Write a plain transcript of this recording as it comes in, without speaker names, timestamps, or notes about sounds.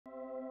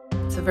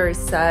It's a very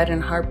sad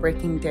and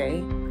heartbreaking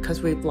day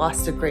because we've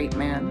lost a great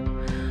man.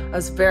 I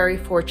was very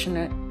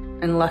fortunate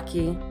and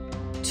lucky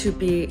to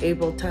be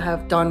able to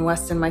have Don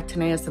West and Mike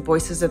Tenay as the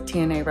voices of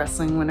TNA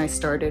Wrestling when I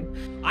started.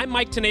 I'm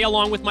Mike Tenay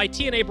along with my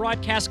TNA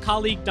broadcast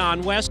colleague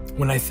Don West.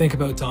 When I think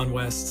about Don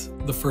West,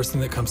 the first thing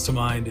that comes to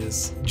mind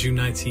is June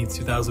 19th,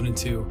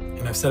 2002.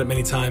 And I've said it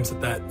many times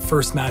that that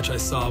first match I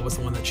saw was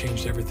the one that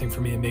changed everything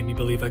for me and made me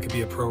believe I could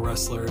be a pro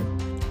wrestler.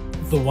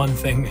 The one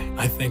thing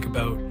I think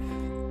about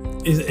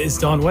is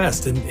Don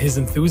West and his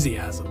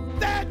enthusiasm.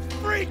 That's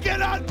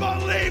freaking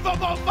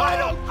unbelievable,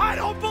 I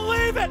don't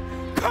believe it!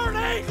 Kurt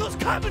Angle's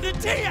coming to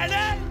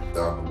TNA!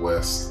 Don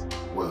West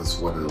was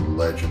one of the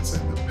legends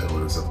and the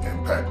pillars of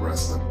Impact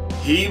Wrestling.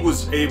 He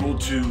was able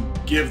to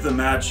give the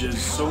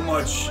matches so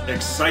much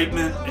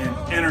excitement and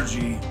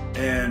energy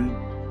and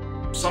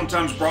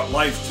sometimes brought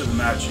life to the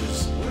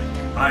matches.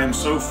 I am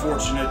so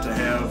fortunate to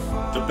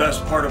have the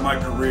best part of my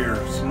career,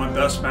 some of my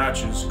best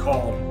matches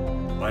called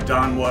by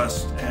Don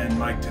West and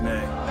Mike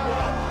Tenay.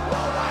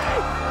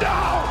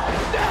 No!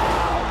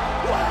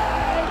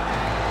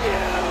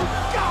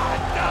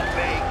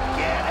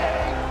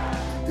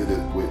 Did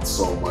it with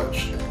so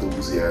much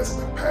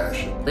enthusiasm and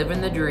passion. Living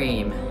the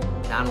dream.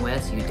 Don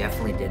West, you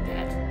definitely did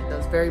that. I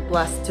was very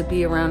blessed to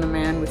be around a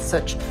man with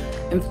such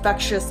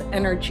infectious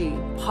energy,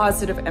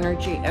 positive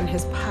energy, and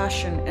his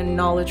passion and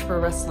knowledge for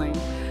wrestling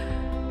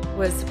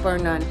was bar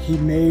none. He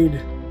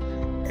made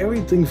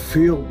everything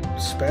feel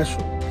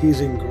special. He's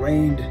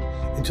ingrained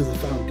into the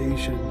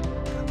foundation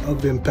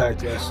of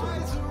Impact Wrestling.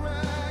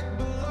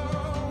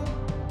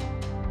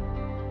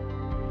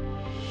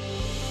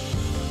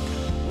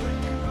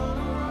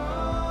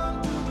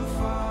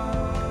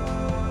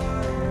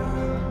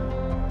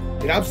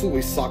 It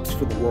absolutely sucks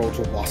for the world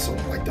to have lost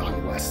someone like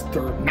Don West.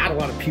 There are not a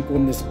lot of people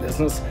in this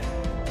business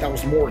that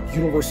was more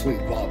universally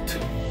loved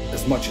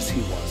as much as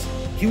he was.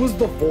 He was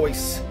the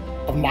voice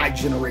of my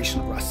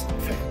generation of wrestling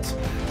fans.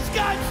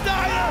 Scott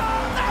Steiner!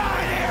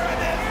 Right here in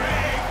this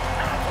ring!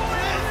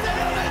 Listen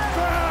to this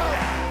crowd!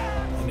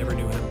 I never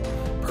knew him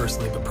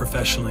personally, but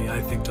professionally, I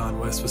think Don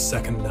West was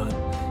second to none.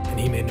 And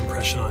he made an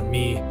impression on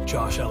me,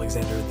 Josh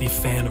Alexander, the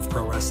fan of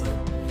pro wrestling.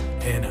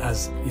 And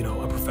as, you know,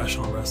 a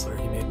professional wrestler,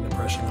 he made an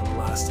impression that will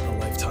last a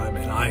lifetime.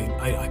 And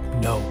I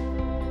know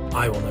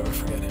I will never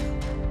forget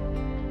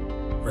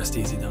him. Rest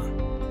easy, Don.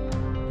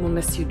 We'll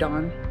miss you,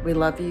 Don. We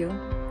love you,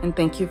 and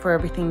thank you for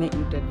everything that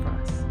you did for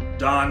us.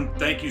 Don,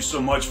 thank you so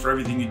much for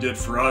everything you did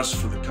for us,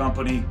 for the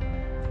company.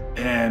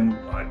 And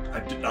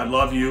I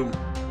love you,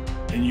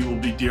 and you will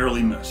be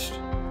dearly missed.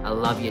 I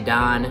love you,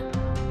 Don.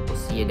 We'll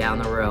see you down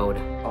the road.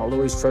 I'll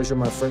always treasure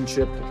my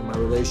friendship and my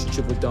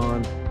relationship with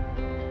Don.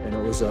 And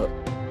it was a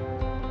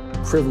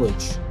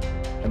privilege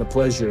and a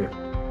pleasure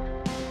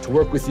to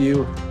work with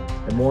you,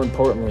 and more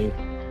importantly,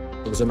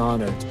 it was an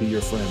honor to be your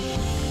friend.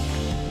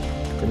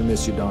 Gonna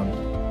miss you,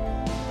 Don.